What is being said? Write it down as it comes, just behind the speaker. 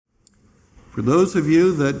For those of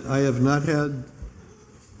you that I have not had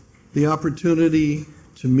the opportunity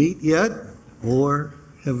to meet yet or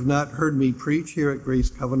have not heard me preach here at Grace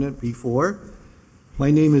Covenant before,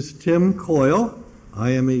 my name is Tim Coyle. I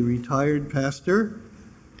am a retired pastor,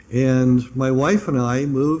 and my wife and I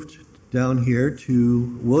moved down here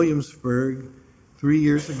to Williamsburg 3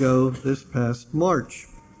 years ago this past March.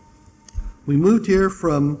 We moved here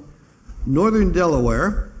from northern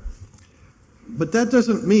Delaware, but that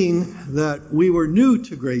doesn't mean that we were new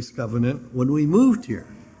to Grace Covenant when we moved here,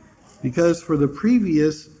 because for the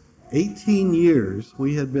previous 18 years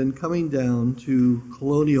we had been coming down to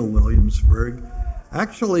Colonial Williamsburg,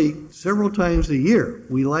 actually several times a year.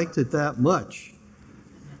 We liked it that much,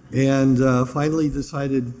 and finally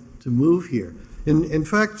decided to move here. In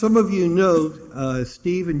fact, some of you know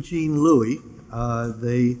Steve and Jean Louie.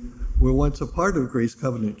 They were once a part of Grace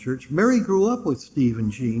Covenant Church. Mary grew up with Steve and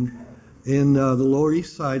Jean in the Lower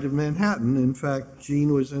East Side of Manhattan. In fact,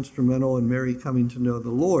 Jean was instrumental in Mary coming to know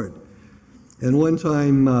the Lord. And one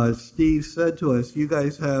time, Steve said to us, "You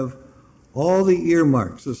guys have all the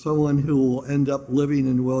earmarks of someone who will end up living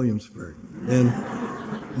in Williamsburg."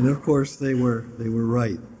 And of course, they were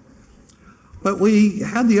right. But we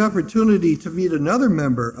had the opportunity to meet another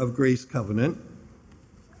member of Grace Covenant.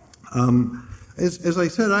 As I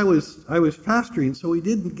said, I was pastoring, so we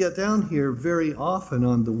didn't get down here very often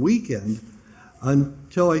on the weekend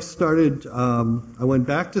until I started. I went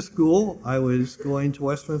back to school. I was going to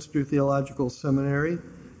Westminster Theological Seminary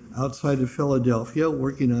outside of Philadelphia,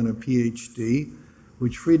 working on a PhD,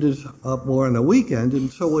 which freed us up more on the weekend.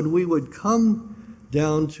 And so when we would come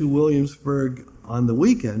down to Williamsburg on the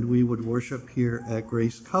weekend, we would worship here at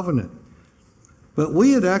Grace Covenant. But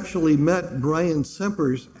we had actually met Brian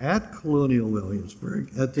Sempers at Colonial Williamsburg.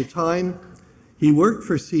 At the time, he worked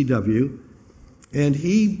for CW, and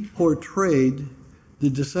he portrayed the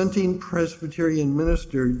dissenting Presbyterian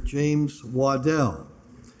minister, James Waddell.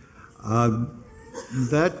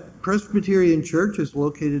 That Presbyterian church is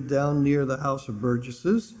located down near the House of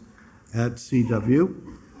Burgesses at CW.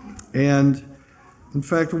 And in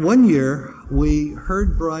fact, one year we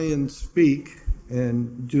heard Brian speak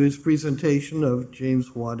and do his presentation of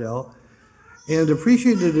James Waddell, and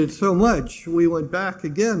appreciated it so much, we went back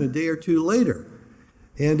again a day or two later.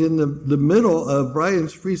 And in the middle of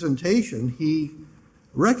Brian's presentation, he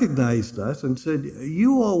recognized us and said,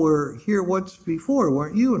 "You all were here once before,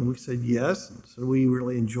 weren't you?" And we said, "Yes." And so we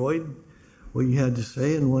really enjoyed what you had to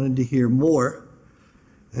say and wanted to hear more.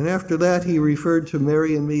 And after that, he referred to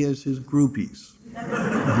Mary and me as his groupies.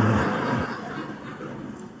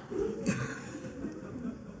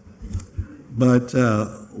 But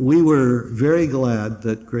we were very glad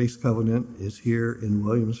that Grace Covenant is here in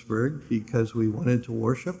Williamsburg, because we wanted to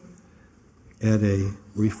worship at a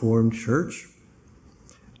Reformed church.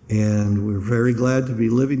 And we're very glad to be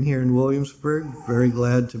living here in Williamsburg, very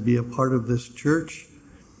glad to be a part of this church,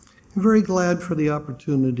 and very glad for the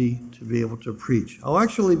opportunity to be able to preach. I'll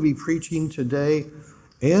actually be preaching today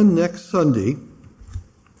and next Sunday,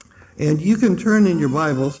 and you can turn in your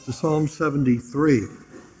Bibles to Psalm 73.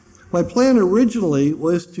 My plan originally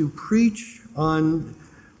was to preach on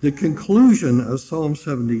the conclusion of Psalm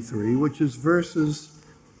 73, which is verses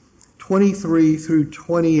 23 through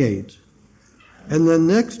 28. And then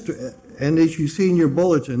next, and as you see in your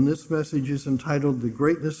bulletin, this message is entitled "The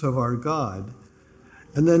Greatness of Our God."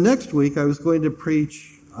 And then next week, I was going to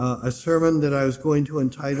preach a sermon that I was going to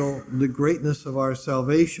entitle "The Greatness of Our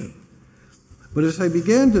Salvation." But as I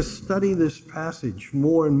began to study this passage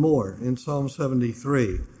more and more in Psalm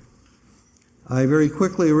 73, I very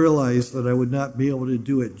quickly realized that I would not be able to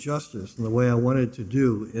do it justice in the way I wanted to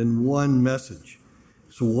do in one message.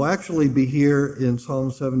 So we'll actually be here in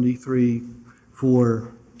Psalm 73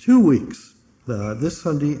 for 2 weeks, this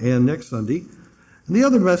Sunday and next Sunday. And the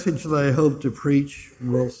other message that I hope to preach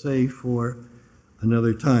we'll save for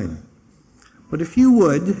another time. But if you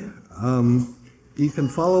would, you can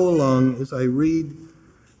follow along as I read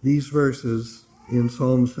these verses in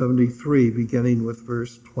Psalm 73, beginning with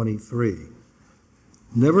verse 23.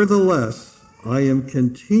 "Nevertheless, I am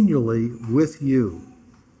continually with you.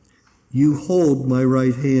 You hold my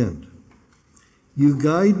right hand. You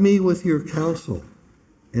guide me with your counsel,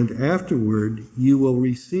 and afterward you will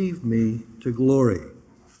receive me to glory.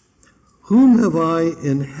 Whom have I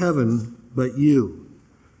in heaven but you?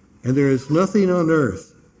 And there is nothing on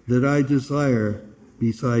earth that I desire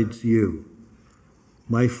besides you.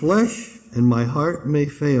 My flesh and my heart may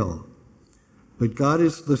fail, but God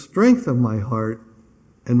is the strength of my heart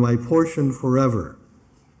and my portion forever.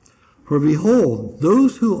 For behold,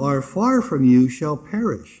 those who are far from you shall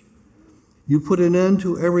perish. You put an end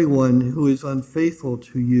to everyone who is unfaithful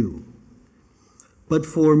to you. but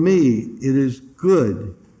for me it is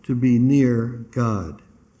good to be near God.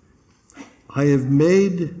 I have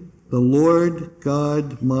made the Lord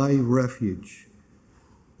God my refuge,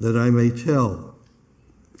 that I may tell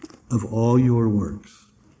of all your works.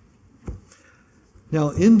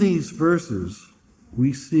 Now, in these verses,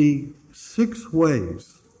 we see 6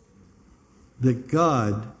 ways that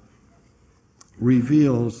God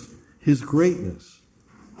reveals his greatness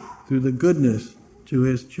through the goodness to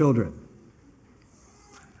his children.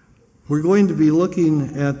 We're going to be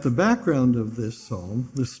looking at the background of this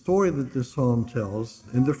psalm, the story that this psalm tells,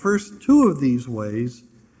 in the first 2 of these ways,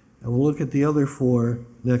 and we'll look at the other 4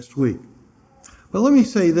 next week. But let me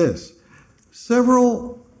say this.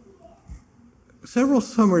 Several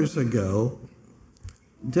summers ago,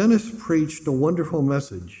 Dennis preached a wonderful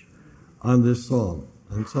message on this psalm,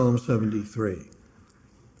 on Psalm 73.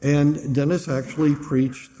 And Dennis actually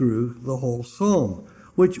preached through the whole psalm,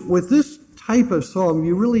 which with this type of psalm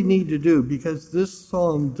you really need to do, because this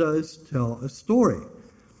psalm does tell a story.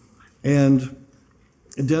 And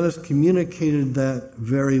Dennis communicated that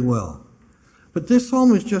very well. But this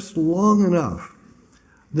psalm is just long enough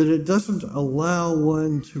that it doesn't allow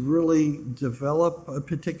one to really develop a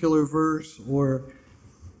particular verse or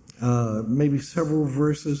maybe several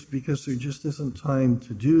verses, because there just isn't time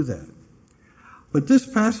to do that. But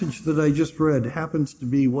this passage that I just read happens to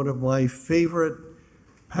be one of my favorite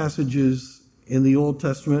passages in the Old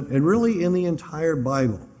Testament and really in the entire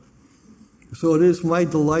Bible. So it is my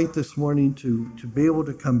delight this morning to be able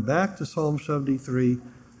to come back to Psalm 73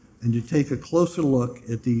 and to take a closer look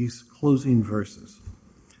at these closing verses.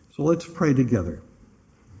 So let's pray together.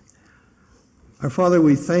 Our Father,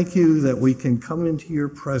 we thank you that we can come into your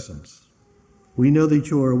presence. We know that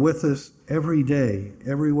you are with us every day,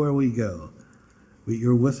 everywhere we go.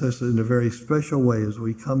 You're with us in a very special way as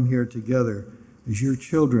we come here together as your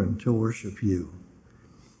children to worship you.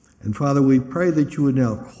 And Father, we pray that you would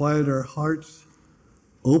now quiet our hearts,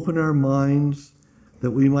 open our minds,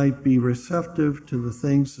 that we might be receptive to the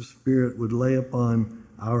things the Spirit would lay upon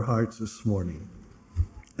our hearts this morning.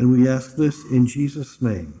 And we ask this in Jesus'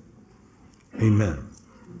 name. Amen.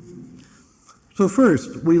 So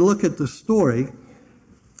first, we look at the story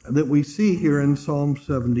that we see here in Psalm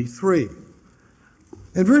 73.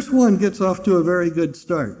 And verse 1 gets off to a very good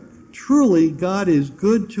start. Truly, God is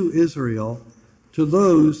good to Israel, to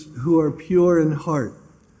those who are pure in heart.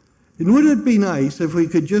 And wouldn't it be nice if we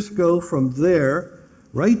could just go from there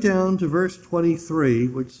right down to verse 23,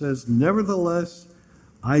 which says, Nevertheless,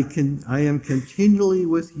 I am continually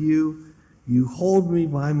with you. You hold me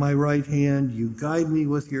by my right hand. You guide me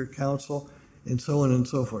with your counsel, and so on and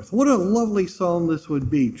so forth. What a lovely psalm this would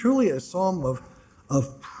be. Truly a psalm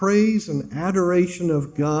of praise and adoration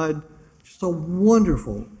of God. Just a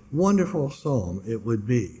wonderful, wonderful psalm it would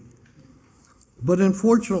be. But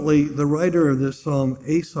unfortunately, the writer of this psalm,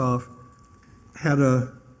 Asaph, had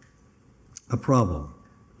a problem.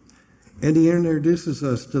 And he introduces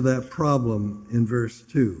us to that problem in verse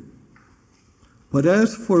 2. But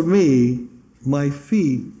as for me, my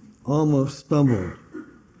feet almost stumbled.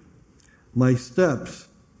 My steps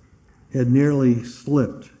had nearly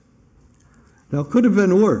slipped. Now, it could have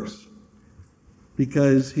been worse,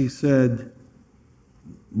 because he said,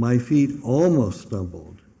 my feet almost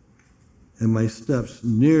stumbled, and my steps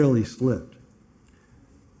nearly slipped.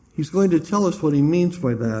 He's going to tell us what he means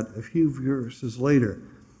by that a few verses later.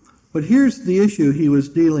 But here's the issue he was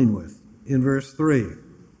dealing with in verse 3.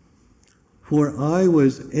 For I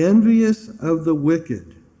was envious of the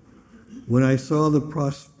wicked when I saw the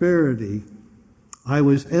prosperity. I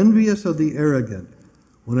was envious of the arrogant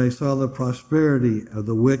when I saw the prosperity of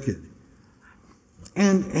the wicked.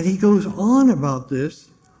 And he goes on about this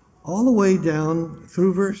all the way down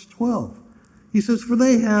through verse 12. He says, For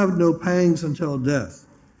they have no pangs until death.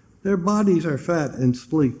 Their bodies are fat and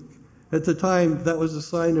sleek. At the time, that was a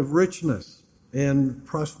sign of richness and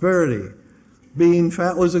prosperity. Being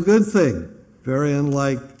fat was a good thing, very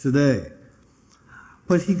unlike today.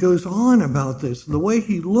 But he goes on about this, the way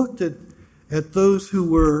he looked at those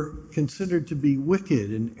who were considered to be wicked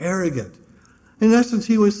and arrogant. In essence,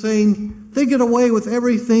 he was saying they get away with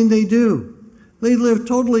everything they do. They live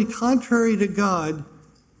totally contrary to God,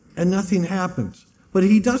 and nothing happens. But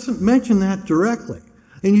he doesn't mention that directly.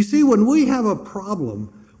 And you see, when we have a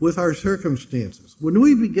problem with our circumstances, when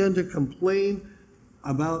we begin to complain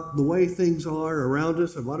about the way things are around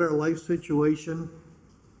us, about our life situation,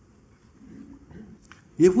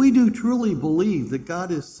 if we do truly believe that God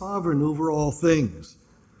is sovereign over all things,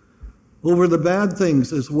 over the bad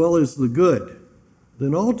things as well as the good,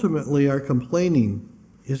 then ultimately our complaining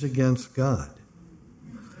is against God.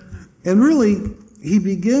 And really, he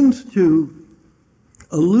begins to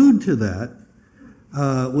allude to that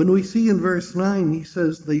when we see in verse 9, he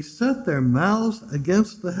says, they set their mouths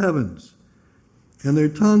against the heavens, and their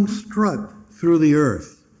tongues struck through the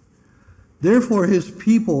earth. Therefore his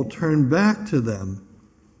people turn back to them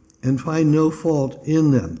and find no fault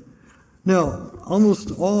in them. Now,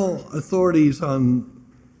 almost all authorities on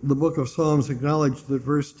the book of Psalms acknowledge that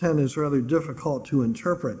verse 10 is rather difficult to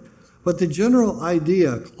interpret. But the general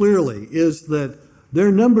idea clearly is that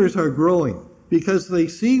their numbers are growing because they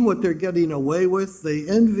see what they're getting away with, they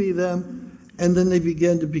envy them, and then they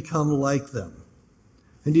begin to become like them.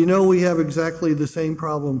 And you know, we have exactly the same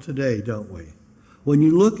problem today, don't we? When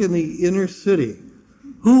you look in the inner city,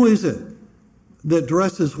 who is it that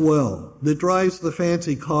dresses well, that drives the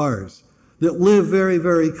fancy cars, that live very,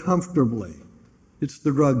 very comfortably? It's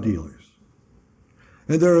the drug dealers.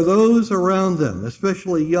 And there are those around them,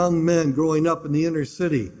 especially young men growing up in the inner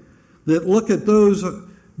city, that look at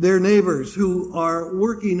their neighbors who are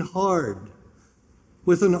working hard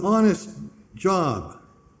with an honest job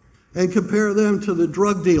and compare them to the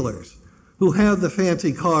drug dealers who have the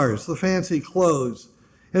fancy cars, the fancy clothes,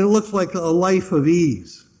 and it looks like a life of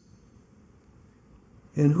ease.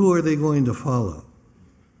 And who are they going to follow?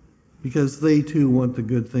 Because they too want the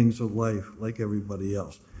good things of life like everybody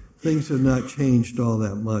else. Things have not changed all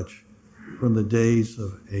that much from the days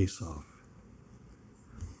of Asaph.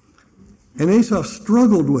 And Asaph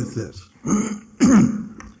struggled with this.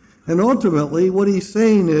 And ultimately, what he's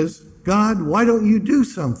saying is, God, why don't you do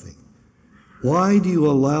something? Why do you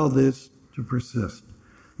allow this to persist?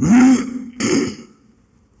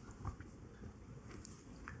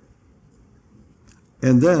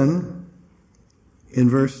 And then, in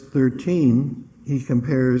verse 13, he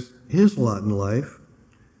compares his lot in life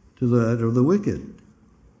to that of the wicked.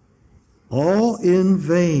 All in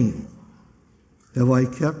vain have I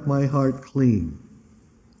kept my heart clean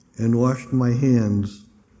and washed my hands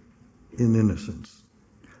in innocence.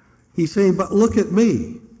 He's saying, but look at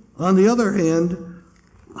me. On the other hand,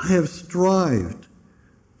 I have strived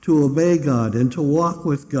to obey God and to walk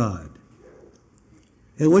with God.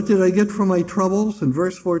 And what did I get from my troubles? In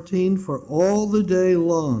verse 14, for all the day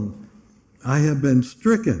long I have been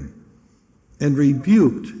stricken and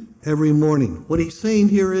rebuked every morning. What he's saying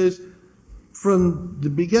here is, from the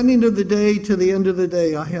beginning of the day to the end of the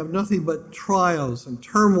day, I have nothing but trials and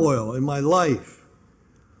turmoil in my life.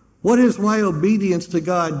 What has my obedience to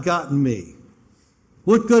God gotten me?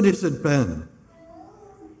 What good has it been?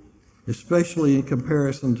 Especially in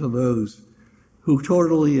comparison to those who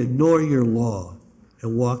totally ignore your law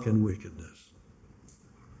and walk in wickedness.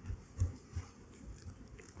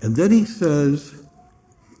 And then he says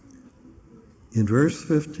in verse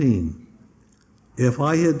 15, if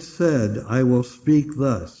I had said, I will speak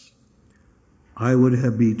thus, I would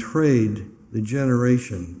have betrayed the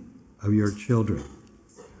generation of your children.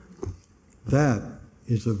 That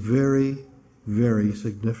is a very, very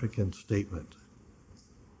significant statement.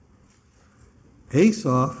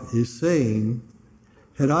 Asaph is saying,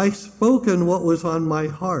 had I spoken what was on my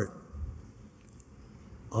heart,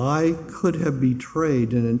 I could have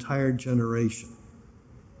betrayed an entire generation.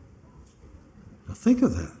 Now think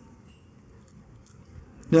of that.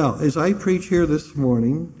 Now, as I preach here this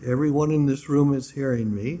morning, everyone in this room is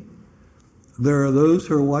hearing me. There are those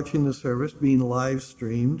who are watching the service being live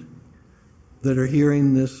streamed that are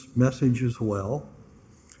hearing this message as well.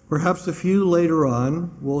 Perhaps a few later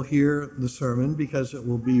on will hear the sermon because it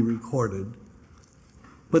will be recorded.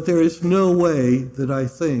 But there is no way that I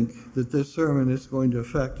think that this sermon is going to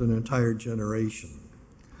affect an entire generation.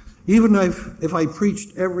 Even if I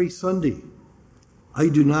preached every Sunday, I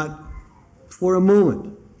do not for a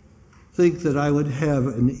moment think that I would have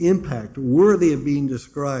an impact worthy of being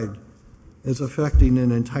described as affecting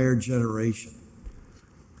an entire generation.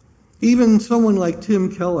 Even someone like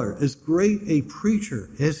Tim Keller, as great a preacher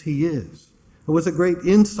as he is, and with a great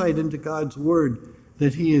insight into God's Word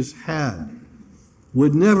that he has had,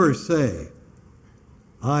 would never say,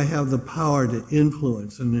 I have the power to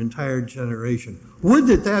influence an entire generation. Would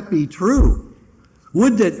that be true?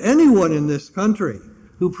 Would that anyone in this country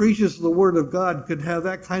who preaches the Word of God could have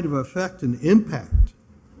that kind of effect and impact?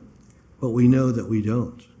 But we know that we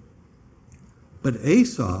don't. But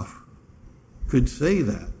Asaph could say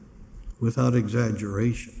that without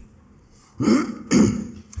exaggeration.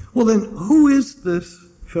 Well then, who is this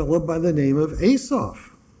fellow by the name of Asaph?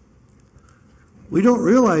 We don't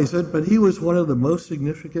realize it, but he was one of the most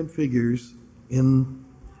significant figures in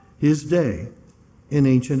his day in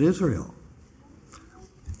ancient Israel.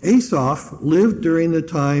 Asaph lived during the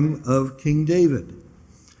time of King David.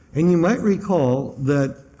 And you might recall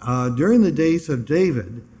that during the days of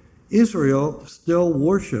David, Israel still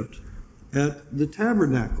worshipped at the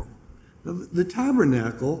tabernacle. The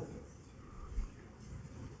tabernacle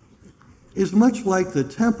is much like the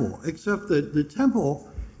temple, except that the temple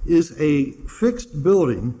is a fixed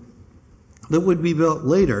building that would be built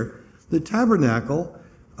later. The tabernacle,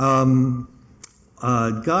 God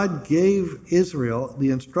gave Israel the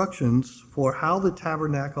instructions for how the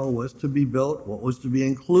tabernacle was to be built, what was to be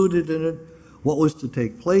included in it, what was to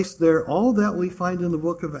take place there. All that we find in the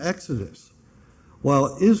book of Exodus.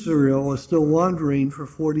 While Israel was still wandering for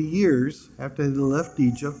 40 years after they left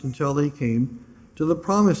Egypt until they came to the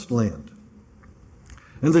promised land.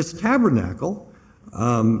 And this tabernacle,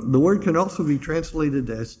 the word can also be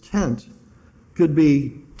translated as tent, could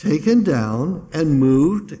be taken down and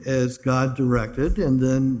moved as God directed and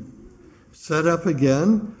then set up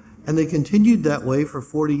again. And they continued that way for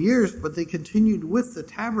 40 years, but they continued with the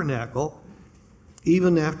tabernacle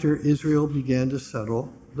even after Israel began to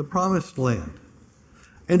settle the promised land.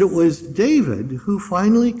 And it was David who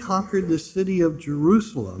finally conquered the city of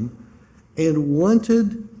Jerusalem and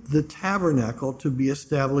wanted the tabernacle to be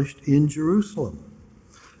established in Jerusalem.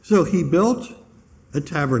 So he built a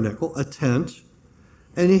tabernacle, a tent,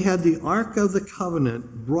 and he had the Ark of the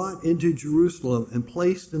Covenant brought into Jerusalem and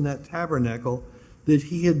placed in that tabernacle that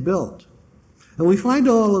he had built. And we find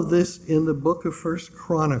all of this in the book of 1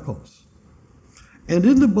 Chronicles. And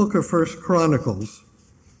in the book of 1 Chronicles,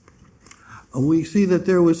 we see that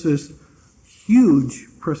there was this huge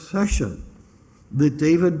procession that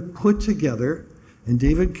David put together and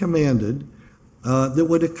David commanded that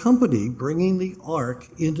would accompany bringing the ark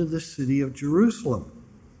into the city of Jerusalem.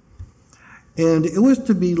 And it was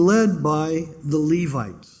to be led by the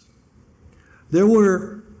Levites. The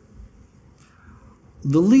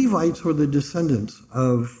Levites were the descendants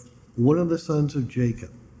of one of the sons of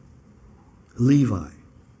Jacob, Levi.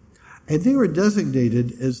 And they were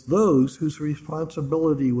designated as those whose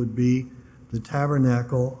responsibility would be the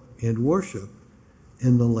tabernacle and worship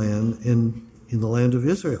in the land of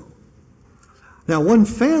Israel. Now, one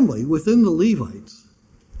family within the Levites,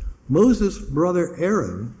 Moses' brother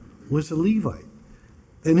Aaron, was a Levite,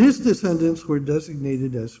 and his descendants were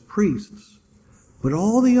designated as priests. But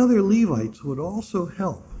all the other Levites would also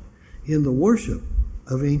help in the worship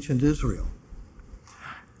of ancient Israel.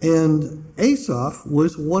 And Asaph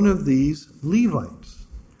was one of these Levites.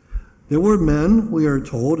 There were men, we are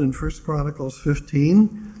told in 1 Chronicles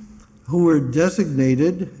 15, who were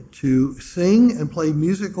designated to sing and play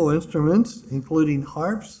musical instruments, including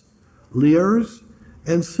harps, lyres,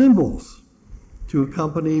 and cymbals, to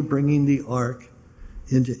accompany bringing the ark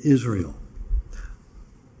into Israel.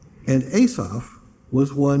 And Asaph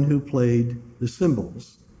was one who played the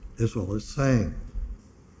cymbals as well as sang.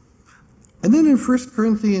 And then in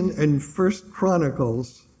 1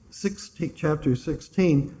 Chronicles 16, chapter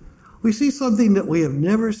 16, we see something that we have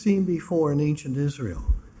never seen before in ancient Israel.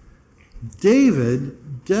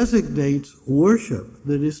 David designates worship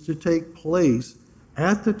that is to take place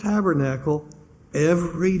at the tabernacle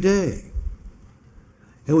every day.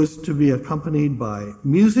 It was to be accompanied by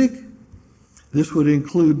music. This would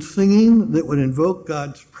include singing that would invoke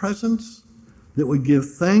God's presence, that would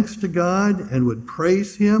give thanks to God and would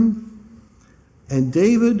praise him. And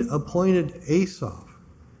David appointed Asaph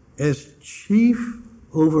as chief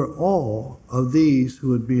over all of these who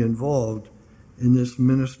would be involved in this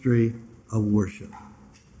ministry of worship.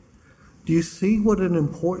 Do you see what an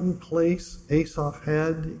important place Asaph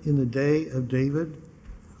had in the day of David?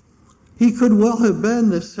 He could well have been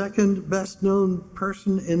the second best known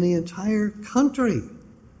person in the entire country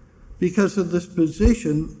because of this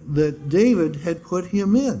position that David had put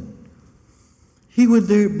him in. He would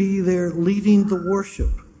be there leading the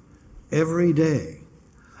worship every day.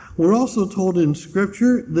 We're also told in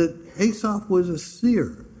Scripture that Asaph was a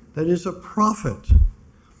seer, that is, a prophet.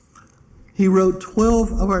 He wrote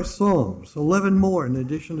 12 of our Psalms, 11 more in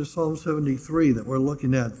addition to Psalm 73 that we're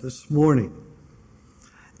looking at this morning.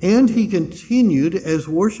 And he continued as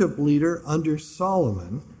worship leader under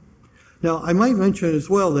Solomon. Now, I might mention as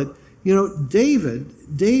well that,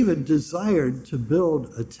 David desired to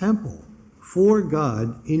build a temple for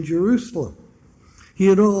God in Jerusalem. He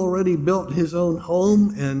had already built his own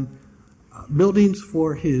home and buildings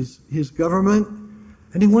for his government,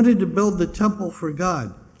 and he wanted to build the temple for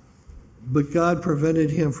God. But God prevented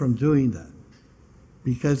him from doing that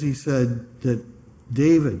because he said that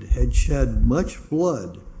David had shed much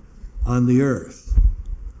blood on the earth.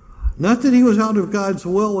 Not that he was out of God's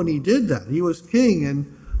will when he did that. He was king,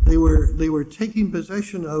 and they were taking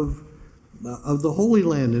possession of the Holy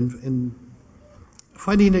Land and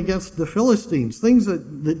fighting against the Philistines, things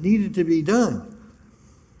that needed to be done.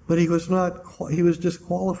 But he was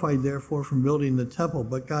disqualified, therefore, from building the temple.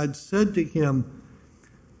 But God said to him,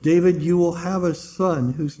 David, you will have a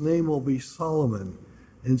son whose name will be Solomon,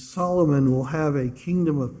 and Solomon will have a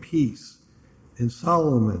kingdom of peace, and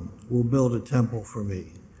Solomon will build a temple for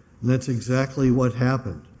me. And that's exactly what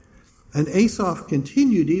happened. And Asaph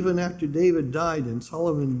continued even after David died and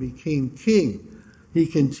Solomon became king. He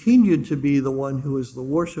continued to be the one who was the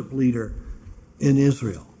worship leader in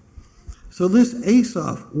Israel. So this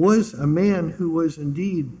Asaph was a man who was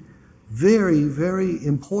indeed very, very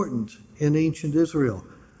important in ancient Israel.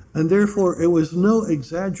 And therefore, it was no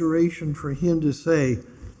exaggeration for him to say,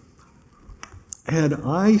 had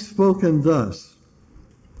I spoken thus,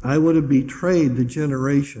 I would have betrayed the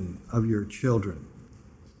generation of your children.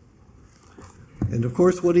 And of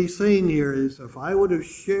course, what he's saying here is, if I would have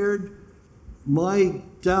shared my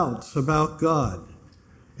doubts about God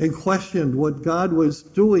and questioned what God was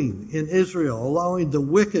doing in Israel, allowing the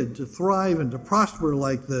wicked to thrive and to prosper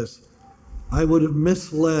like this, I would have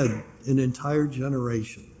misled an entire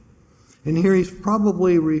generation. And here he's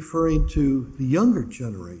probably referring to the younger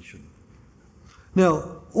generation.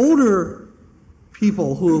 Now, older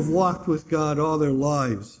people who have walked with God all their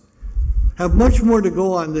lives have much more to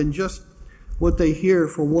go on than just what they hear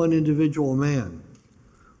from one individual man.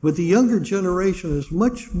 But the younger generation is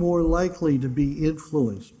much more likely to be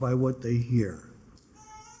influenced by what they hear.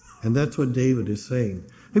 And that's what David is saying.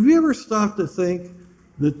 Have you ever stopped to think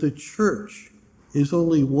that the church is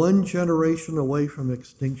only one generation away from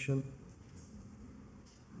extinction?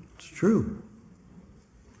 It's true.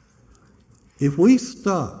 If we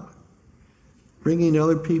stop bringing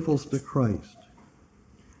other peoples to Christ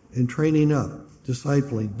and training up,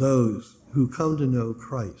 discipling those who come to know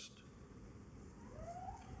Christ,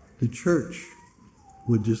 the church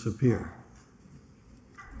would disappear.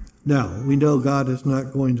 Now, we know God is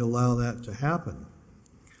not going to allow that to happen,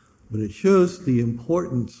 but it shows the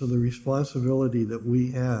importance of the responsibility that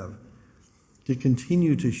we have to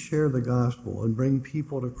continue to share the gospel and bring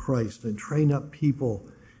people to Christ and train up people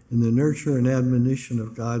in the nurture and admonition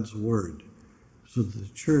of God's word so that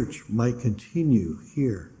the church might continue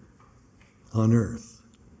here on earth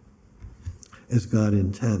as God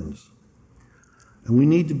intends. And we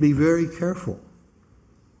need to be very careful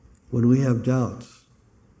when we have doubts,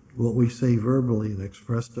 what we say verbally and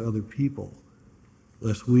express to other people,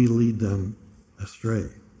 lest we lead them astray.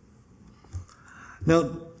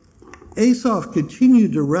 Now, Asaph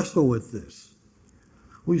continued to wrestle with this.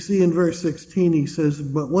 We see in verse 16, he says,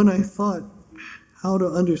 but when I thought how to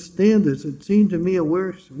understand this, it seemed to me a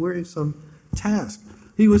wearisome task.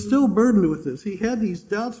 He was still burdened with this. He had these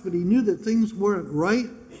doubts, but he knew that things weren't right.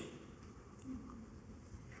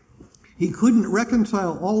 He couldn't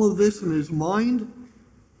reconcile all of this in his mind,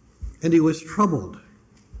 and he was troubled.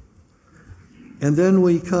 And then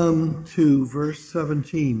we come to verse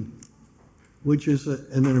 17, which is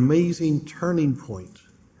an amazing turning point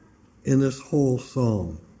in this whole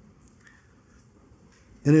psalm.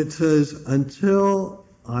 And it says, until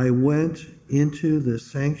I went into the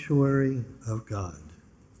sanctuary of God.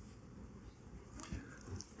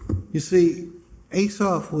 You see,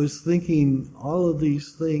 Asaph was thinking all of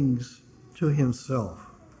these things to himself.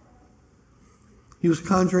 He was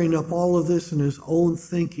conjuring up all of this in his own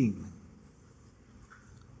thinking.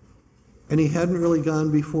 And he hadn't really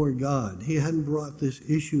gone before God. He hadn't brought this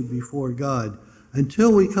issue before God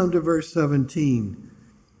until we come to verse 17.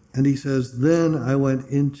 And he says, then I went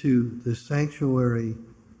into the sanctuary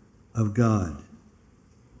of God.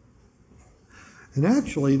 And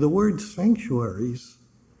actually, the word sanctuaries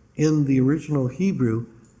in the original Hebrew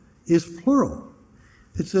is plural.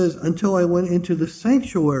 It says, until I went into the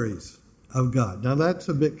sanctuaries of God. Now that's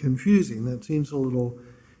a bit confusing. That seems a little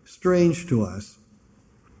strange to us.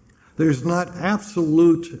 There's not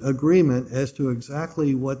absolute agreement as to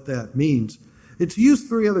exactly what that means. It's used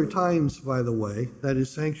 3 other times, by the way, that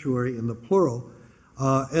is sanctuary in the plural.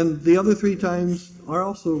 And the other 3 times are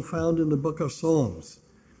also found in the book of Psalms.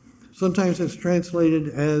 Sometimes it's translated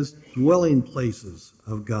as dwelling places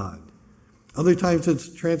of God. Other times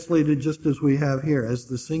it's translated just as we have here, as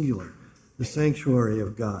the singular, the sanctuary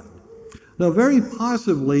of God. Now, very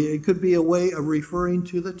possibly, it could be a way of referring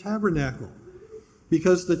to the tabernacle,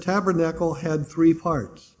 because the tabernacle had 3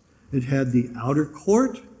 parts. It had the outer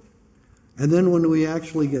court, and then when we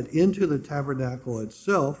actually get into the tabernacle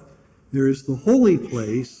itself, there is the holy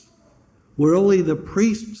place where only the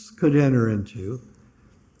priests could enter into,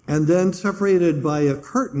 and then separated by a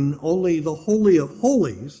curtain, only the Holy of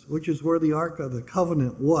Holies, which is where the Ark of the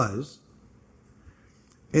Covenant was.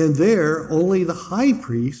 And there, only the high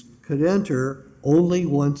priest could enter only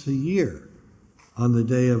once a year on the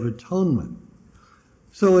Day of Atonement.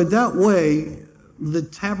 So in that way, the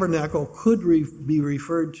tabernacle could be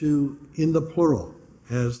referred to in the plural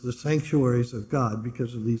as the sanctuaries of God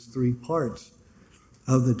because of these three parts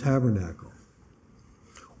of the tabernacle.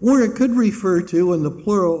 Or it could refer to, in the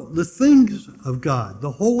plural, the things of God,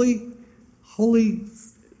 the holy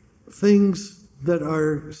things that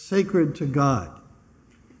are sacred to God.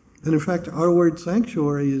 And in fact, our word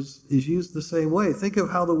sanctuary is used the same way. Think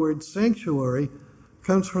of how the word sanctuary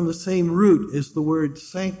comes from the same root as the word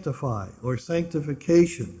sanctify or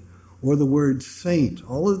sanctification or the word saint.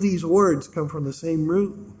 All of these words come from the same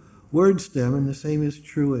root word stem, and the same is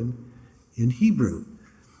true in Hebrew.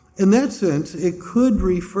 In that sense, it could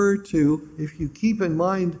refer to, if you keep in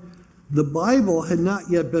mind, the Bible had not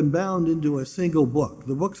yet been bound into a single book.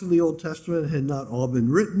 The books of the Old Testament had not all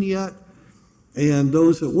been written yet, and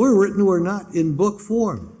those that were written were not in book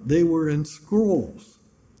form. They were in scrolls.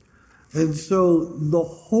 And so the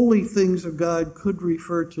holy things of God could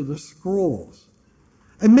refer to the scrolls.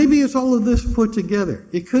 And maybe it's all of this put together.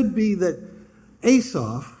 It could be that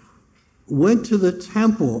Asaph went to the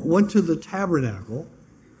temple, went to the tabernacle.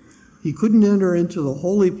 He couldn't enter into the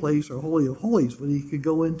holy place or holy of holies, but he could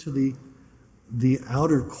go into the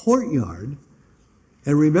outer courtyard.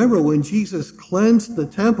 And remember, when Jesus cleansed the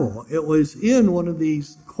temple, it was in one of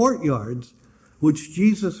these courtyards, which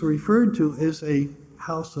Jesus referred to as a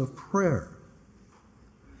house of prayer.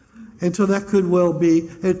 And so it could well be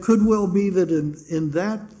that in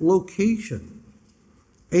that location,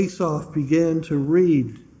 Asaph began to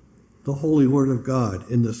read the holy word of God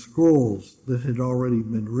in the scrolls that had already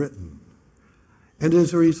been written. And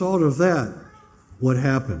as a result of that, what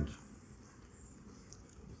happened?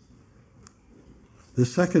 The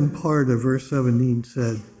second part of verse 17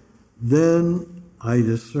 said, "Then I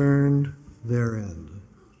discerned their end."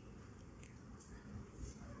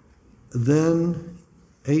 Then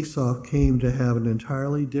Asaph came to have an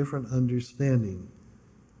entirely different understanding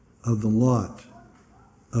of the lot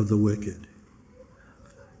of the wicked.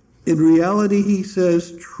 In reality, he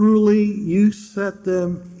says, truly you set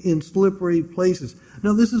them in slippery places.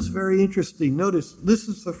 Now, this is very interesting. Notice, this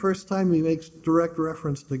is the first time he makes direct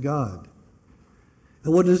reference to God.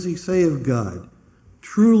 And what does he say of God?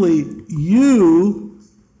 Truly, you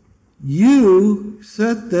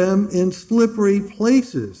set them in slippery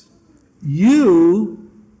places.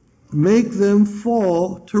 You make them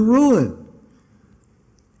fall to ruin.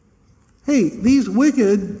 Hey, these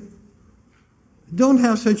wicked don't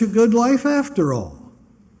have such a good life after all.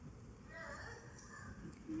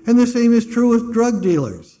 And the same is true with drug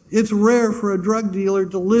dealers. It's rare for a drug dealer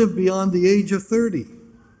to live beyond the age of 30.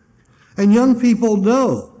 And young people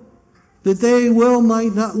know that they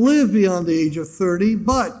might not live beyond the age of 30,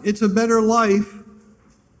 but it's a better life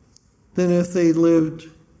than if they lived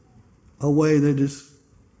a way that is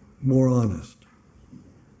more honest.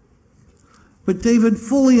 But David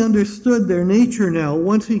fully understood their nature now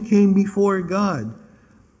once he came before God.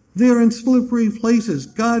 They're in slippery places.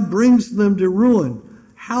 God brings them to ruin.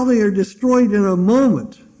 How they are destroyed in a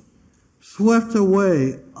moment, swept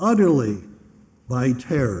away utterly by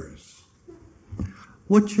terrors.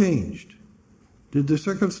 What changed? Did the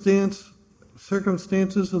circumstances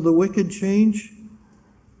of the wicked change?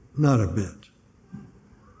 Not a bit.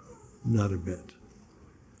 Not a bit.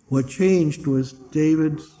 What changed was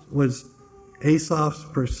Asaph's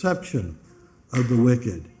perception of the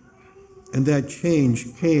wicked. And that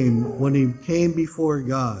change came when he came before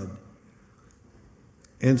God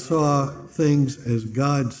and saw things as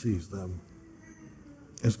God sees them,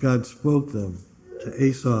 as God spoke them to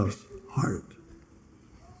Asaph's heart.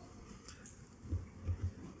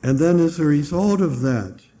 And then as a result of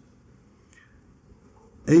that,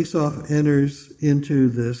 Asaph enters into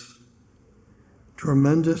this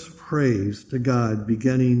tremendous praise to God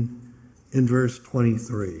beginning in verse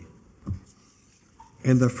 23.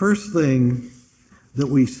 And the first thing that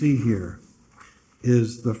we see here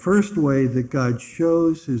is the first way that God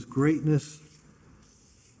shows his greatness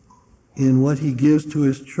in what he gives to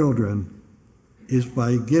his children is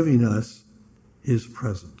by giving us his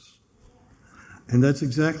presence. And that's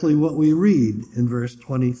exactly what we read in verse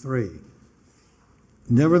 23.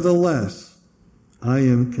 Nevertheless, I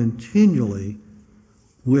am continually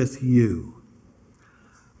with you.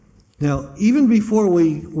 Now, even before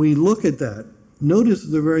we look at that, notice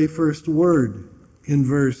the very first word in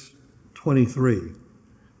verse 23,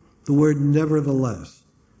 the word nevertheless.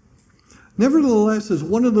 Nevertheless is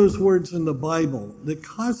one of those words in the Bible that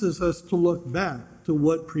causes us to look back to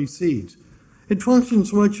what precedes. It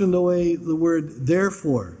functions much in the way the word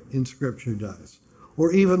therefore in Scripture does,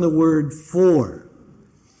 or even the word for.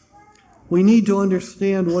 we need to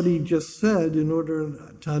understand what he just said in order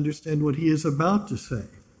to understand what he is about to say.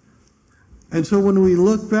 And so when we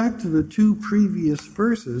look back to the two previous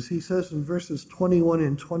verses, he says in verses 21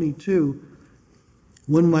 and 22,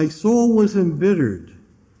 when my soul was embittered,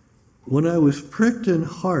 when I was pricked in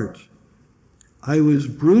heart, I was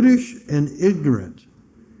brutish and ignorant.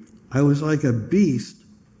 I was like a beast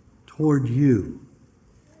toward you.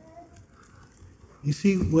 You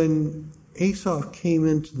see, when Asaph came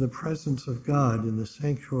into the presence of God in the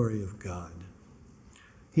sanctuary of God,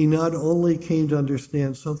 he not only came to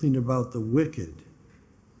understand something about the wicked,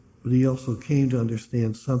 but he also came to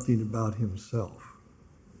understand something about himself.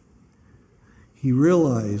 He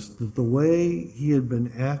realized that the way he had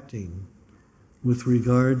been acting with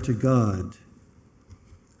regard to God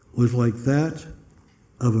was like that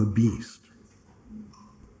of a beast.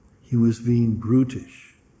 He was being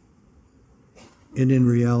brutish, and in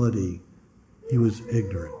reality, he was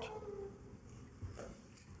ignorant.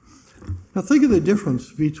 Now think of the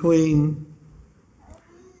difference between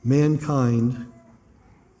mankind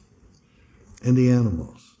and the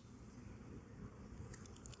animals.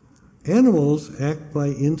 Animals act by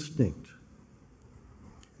instinct,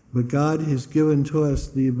 but God has given to us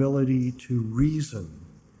the ability to reason,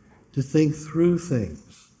 to think through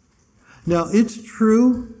things. Now it's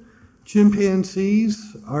true,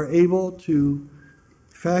 chimpanzees are able to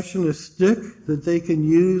fashion a stick that they can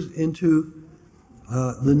use into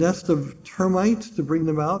the nest of termites to bring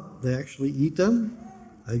them out. They actually eat them.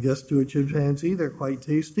 I guess to a chimpanzee, they're quite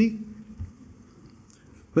tasty.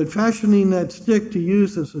 But fashioning that stick to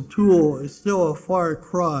use as a tool is still a far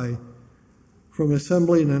cry from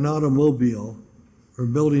assembling an automobile or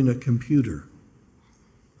building a computer.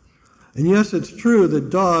 And yes, it's true that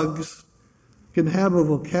dogs can have a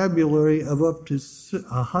vocabulary of up to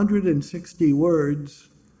 160 words,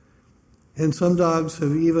 and some dogs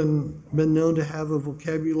have even been known to have a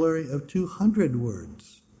vocabulary of 200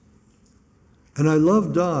 words. And I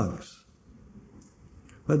love dogs,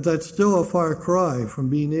 but that's still a far cry from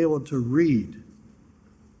being able to read,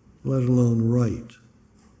 let alone write.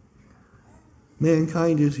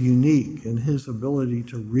 Mankind is unique in his ability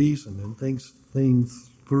to reason and think things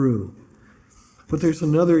through. But there's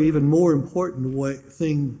another even more important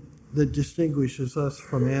thing that distinguishes us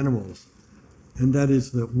from animals, and that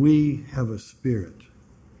is that we have a spirit.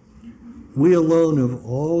 We alone of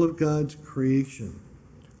all of God's creation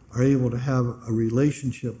are able to have a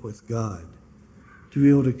relationship with God, to be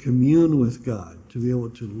able to commune with God, to be able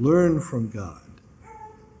to learn from God.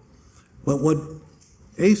 But what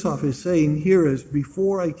Asaph is saying here is,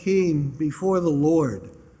 before I came before the Lord,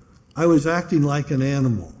 I was acting like an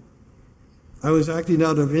animal. I was acting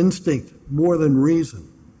out of instinct more than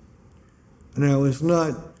reason. And I was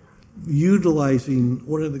not utilizing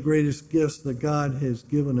one of the greatest gifts that God has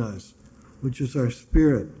given us, which is our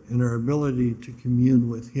spirit and our ability to commune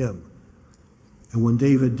with him. And when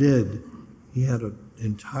David did, he had an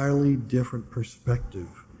entirely different perspective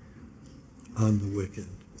on the wicked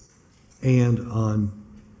and on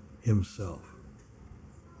himself.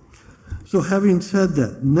 So having said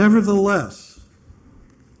that, nevertheless,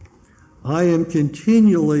 I am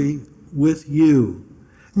continually with you.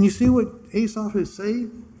 And you see what Asaph is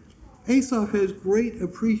saying? Asaph has great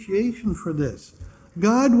appreciation for this.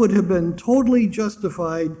 God would have been totally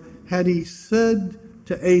justified had he said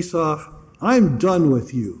to Asaph, I'm done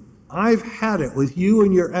with you. I've had it with you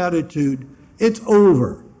and your attitude. It's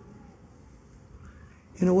over.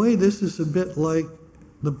 In a way, this is a bit like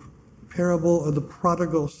the parable of the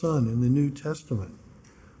prodigal son in the New Testament,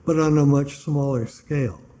 but on a much smaller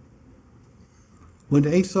scale. When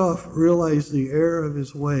Asaph realized the error of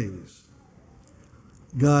his ways,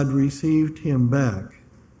 God received him back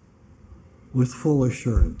with full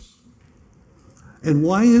assurance. And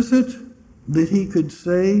why is it that he could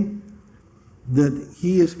say that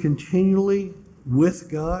he is continually with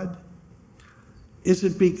God? Is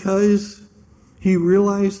it because he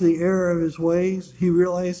realized the error of his ways, he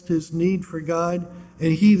realized his need for God,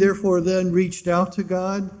 and he therefore then reached out to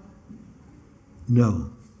God?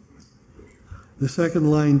 No. The second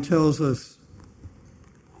line tells us,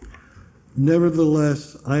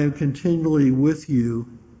 nevertheless, I am continually with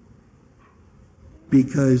you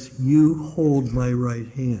because you hold my right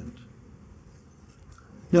hand.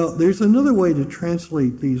 Now, there's another way to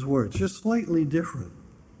translate these words, just slightly different.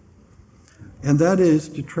 And that is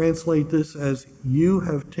to translate this as, you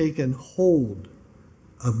have taken hold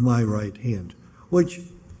of my right hand, which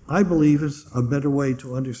I believe is a better way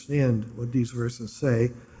to understand what these verses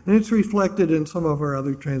say. And it's reflected in some of our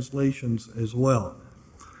other translations as well.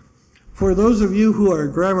 For those of you who are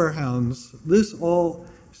grammar hounds, this all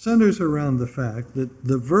centers around the fact that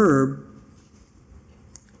the verb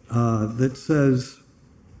that says,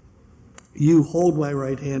 you hold my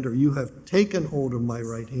right hand, or you have taken hold of my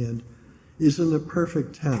right hand, is in the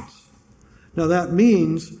perfect tense. Now that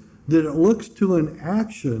means that it looks to an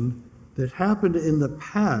action that happened in the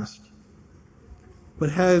past,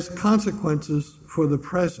 but has consequences for the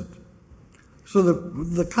present. So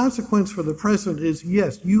the consequence for the present is,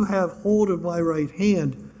 yes, you have hold of my right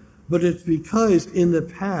hand, but it's because in the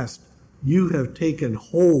past you have taken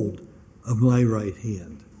hold of my right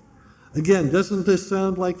hand. Again, doesn't this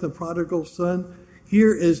sound like the prodigal son?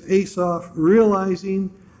 Here is Asaph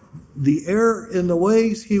realizing the error in the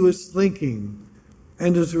ways he was thinking,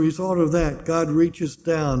 and as a result of that, God reaches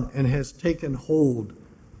down and has taken hold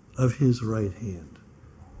of his right hand.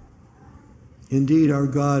 Indeed, our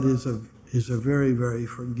God is a very, very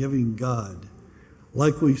forgiving God,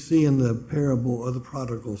 like we see in the parable of the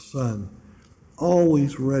prodigal son,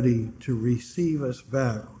 always ready to receive us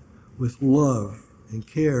back with love and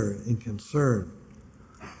care and concern.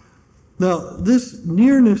 Now, this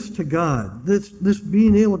nearness to God, this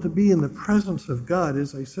being able to be in the presence of God,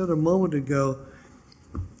 as I said a moment ago,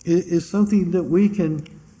 is something that we can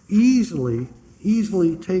easily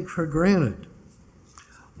take for granted.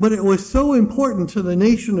 But it was so important to the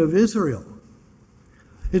nation of Israel.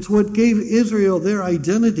 It's what gave Israel their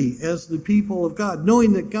identity as the people of God,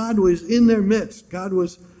 knowing that God was in their midst. God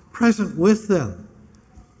was present with them.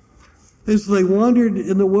 As they wandered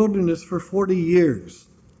in the wilderness for 40 years,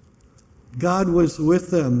 God was with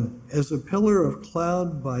them as a pillar of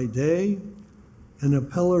cloud by day and a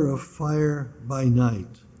pillar of fire by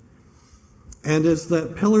night. And as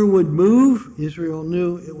that pillar would move, Israel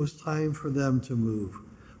knew it was time for them to move.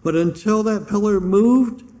 But until that pillar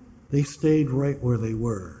moved, they stayed right where they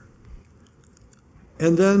were.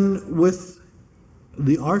 And then with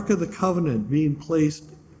the Ark of the Covenant being placed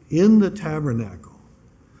in the tabernacle,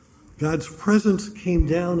 God's presence came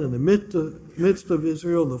down in the midst of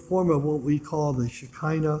Israel in the form of what we call the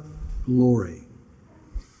Shekinah glory.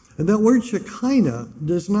 And that word Shekinah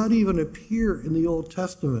does not even appear in the Old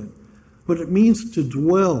Testament, but it means to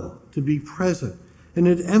dwell, to be present. And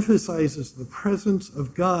it emphasizes the presence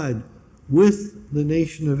of God with the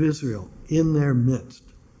nation of Israel in their midst.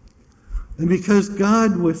 And because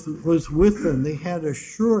God was with them, they had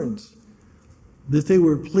assurance that they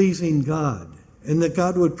were pleasing God and that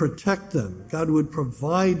God would protect them, God would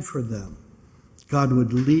provide for them, God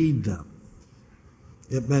would lead them.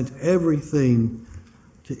 It meant everything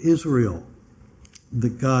to Israel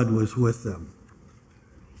that God was with them.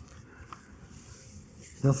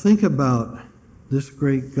 Now think about this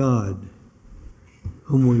great God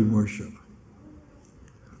whom we worship.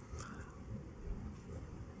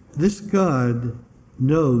 This God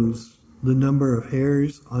knows the number of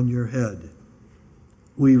hairs on your head.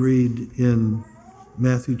 We read in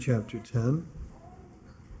Matthew chapter 10.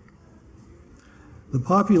 The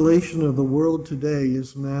population of the world today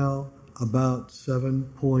is now about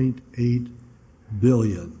 7.8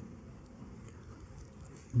 billion.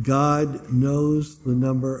 God knows the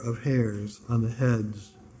number of hairs on the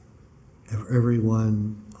heads of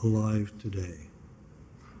everyone alive today.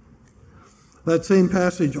 That same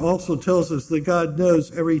passage also tells us that God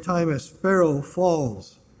knows every time a sparrow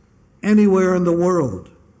falls anywhere in the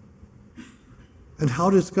world. And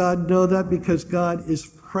how does God know that? Because God is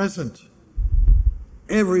present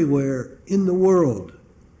everywhere in the world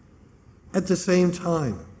at the same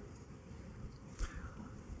time.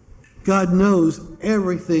 God knows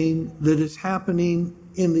everything that is happening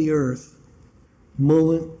in the earth,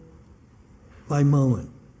 moment by moment.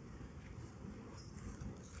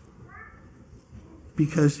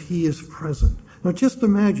 Because he is present. Now just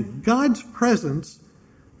imagine, God's presence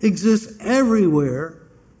exists everywhere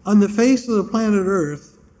on the face of the planet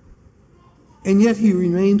Earth, and yet he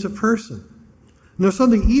remains a person. Now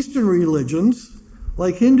some of the Eastern religions,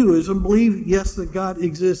 like Hinduism, believe, yes, that God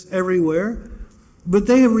exists everywhere, but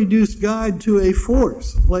they have reduced God to a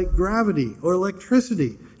force like gravity or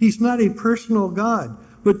electricity. He's not a personal God,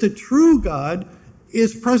 but the true God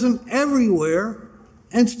is present everywhere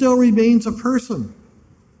and still remains a person.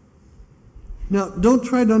 Now, don't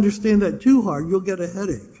try to understand that too hard. You'll get a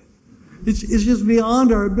headache. It's just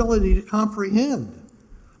beyond our ability to comprehend.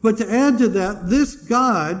 But to add to that, this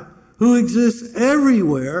God who exists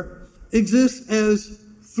everywhere exists as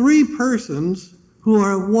three persons who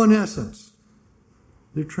are of one essence,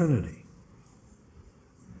 the Trinity.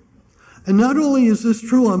 And not only is this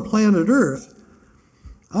true on planet Earth,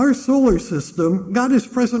 our solar system, God is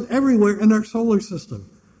present everywhere in our solar system.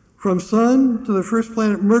 From Sun to the first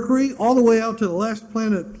planet Mercury, all the way out to the last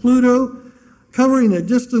planet Pluto, covering a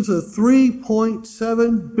distance of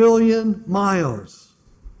 3.7 billion miles.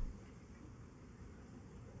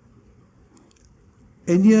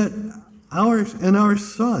 And yet, our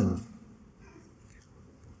sun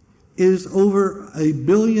is over 1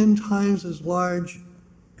 billion times as large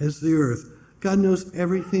as the earth. God knows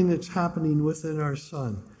everything that's happening within our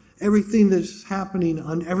sun, everything that's happening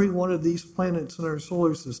on every one of these planets in our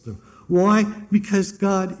solar system. Why? Because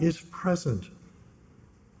God is present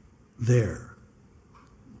there.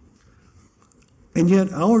 And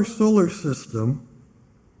yet our solar system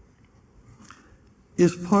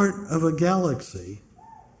is part of a galaxy.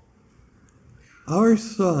 Our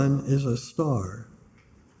sun is a star.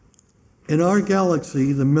 And our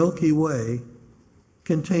galaxy, the Milky Way,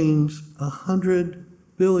 contains 100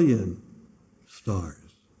 billion stars.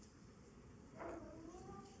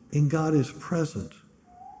 And God is present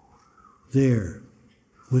there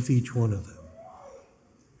with each one of them.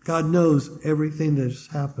 God knows everything that is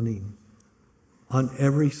happening on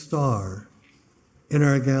every star in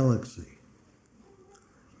our galaxy.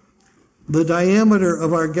 The diameter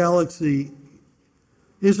of our galaxy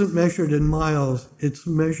isn't measured in miles, it's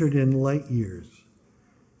measured in light years.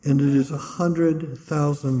 And it is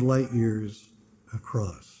 100,000 light years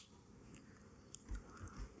across.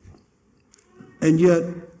 And yet,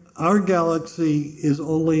 our galaxy is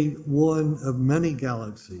only one of many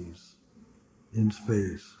galaxies in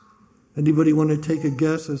space. Anybody want to take a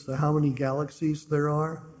guess as to how many galaxies there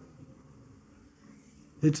are?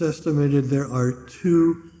 It's estimated there are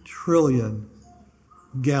 2 trillion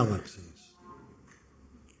galaxies.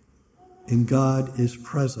 And God is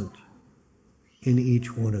present in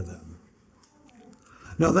each one of them.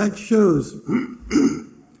 Now that shows,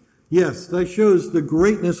 yes, that shows the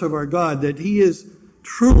greatness of our God, that He is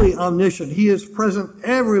truly omniscient. He is present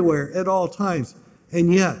everywhere at all times.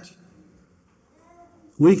 And yet,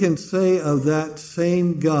 we can say of that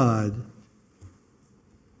same God,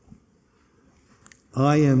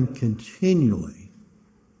 I am continually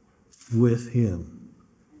with Him.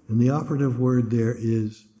 And the operative word there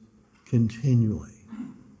is continually.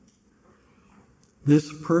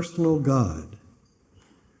 This personal God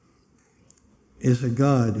is a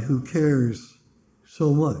God who cares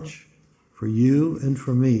so much for you and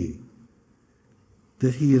for me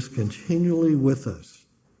that He is continually with us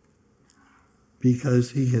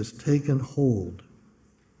because He has taken hold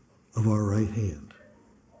of our right hand.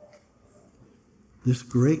 This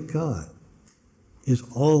great God is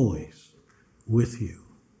always with you.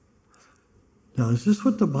 Now, is this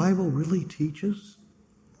what the Bible really teaches?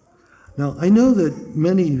 Now, I know that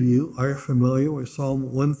many of you are familiar with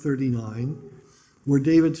Psalm 139, where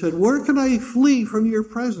David said, "Where can I flee from your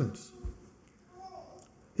presence?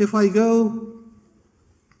 If I go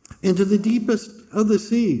into the deepest of the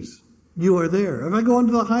seas, you are there. If I go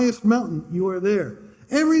into the highest mountain, you are there.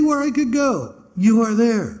 Everywhere I could go, you are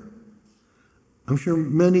there." I'm sure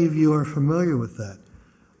many of you are familiar with that.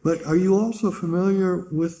 But are you also familiar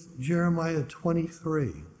with Jeremiah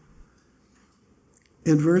 23?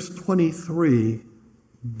 In verse 23,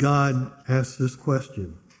 God asks this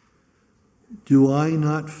question, "Do I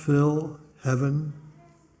not fill heaven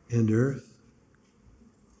and earth?"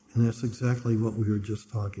 And that's exactly what we were just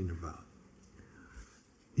talking about.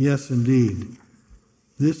 Yes, indeed.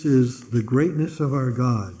 This is the greatness of our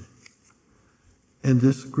God. And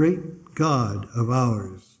this great God of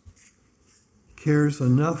ours cares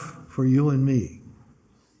enough for you and me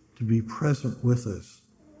to be present with us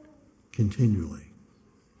continually.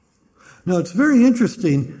 Now, it's very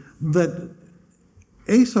interesting that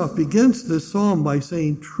Asaph begins this psalm by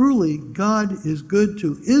saying, truly, God is good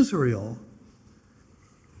to Israel.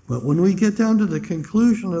 But when we get down to the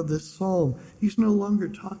conclusion of this psalm, he's no longer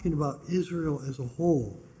talking about Israel as a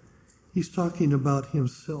whole. He's talking about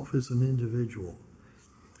himself as an individual.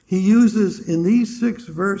 He uses in these 6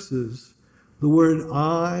 verses the word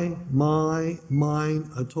I, my,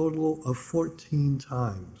 mine, a total of 14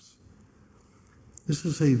 times. This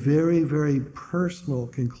is a very, very personal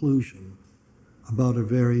conclusion about a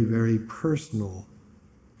very, very personal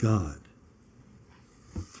God.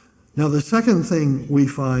 Now, the second thing we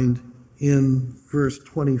find in verse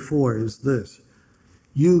 24 is this: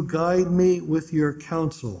 "You guide me with your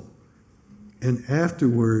counsel, and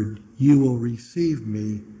afterward you will receive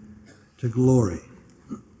me to glory."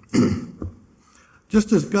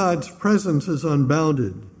 Just as God's presence is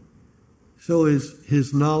unbounded, so is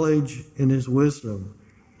his knowledge and his wisdom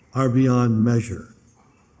are beyond measure.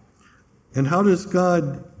 And how does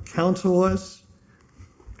God counsel us?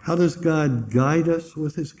 How does God guide us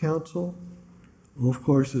with his counsel? Well, of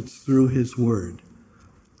course, it's through his word.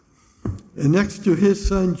 And next to his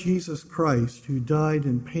Son, Jesus Christ, who died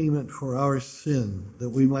in payment for our sin,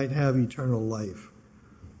 that we might have eternal life,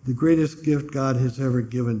 the greatest gift God has ever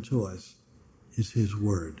given to us is his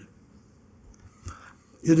word.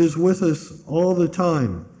 It is with us all the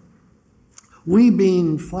time. We,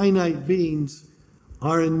 being finite beings,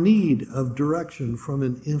 are in need of direction from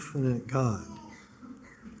an infinite God.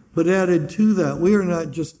 But added to that, we are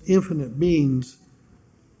not just infinite beings,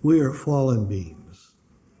 we are fallen beings.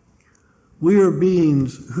 We are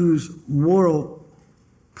beings whose moral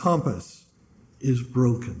compass is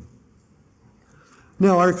broken.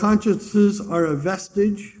 Now, our consciences are a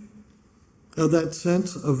vestige of that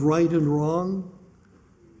sense of right and wrong,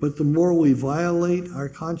 but the more we violate our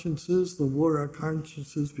consciences, the more our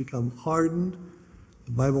consciences become hardened.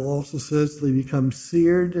 The Bible also says they become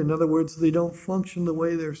seared. In other words, they don't function the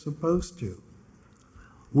way they're supposed to.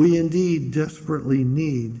 We indeed desperately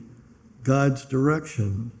need God's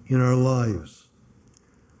direction in our lives.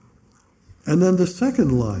 And then the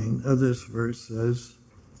second line of this verse says,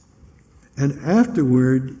 "And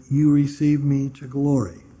afterward you receive me to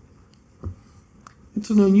glory." It's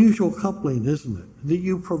an unusual coupling, isn't it? That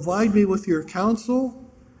you provide me with your counsel,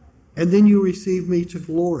 and then you receive me to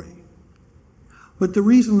glory. But the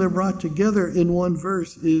reason they're brought together in one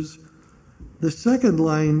verse is the second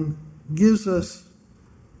line gives us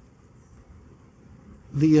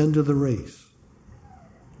the end of the race.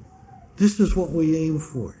 This is what we aim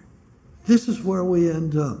for. This is where we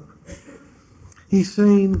end up. He's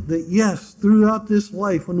saying that yes, throughout this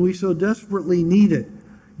life, when we so desperately need it,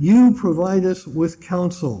 you provide us with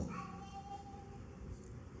counsel.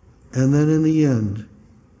 And then in the end,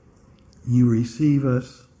 you receive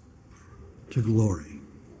us to glory.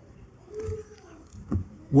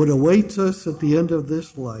 What awaits us at the end of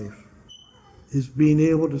this life is being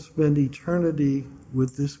able to spend eternity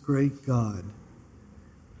with this great God,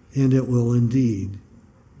 and it will indeed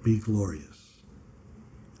be glorious.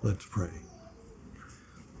 Let's pray.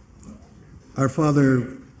 Our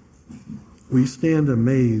Father, we stand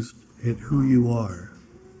amazed at who you are,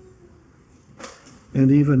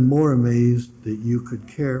 and even more amazed that you could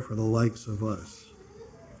care for the likes of us.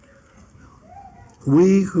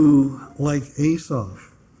 We who, like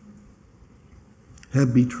Asaph,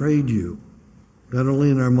 have betrayed you, not only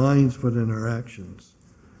in our minds but in our actions,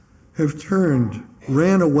 have turned,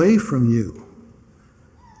 ran away from you,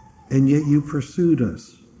 and yet you pursued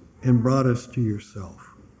us and brought us to yourself.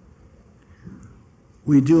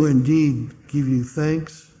 We do indeed give you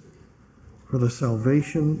thanks for the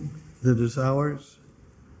salvation that is ours,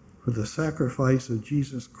 for the sacrifice of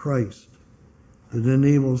Jesus Christ that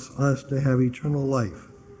enables us to have eternal life,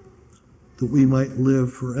 that we might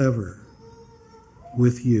live forever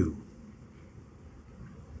with you.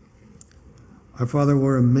 Our Father,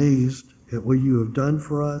 we're amazed at what you have done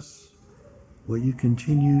for us, what you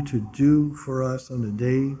continue to do for us on a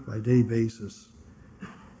day-by-day basis.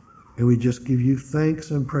 And we just give you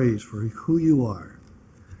thanks and praise for who you are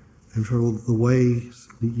and for the ways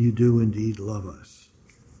that you do indeed love us.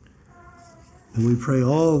 And we pray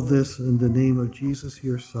all of this in the name of Jesus,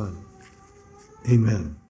 your Son. Amen.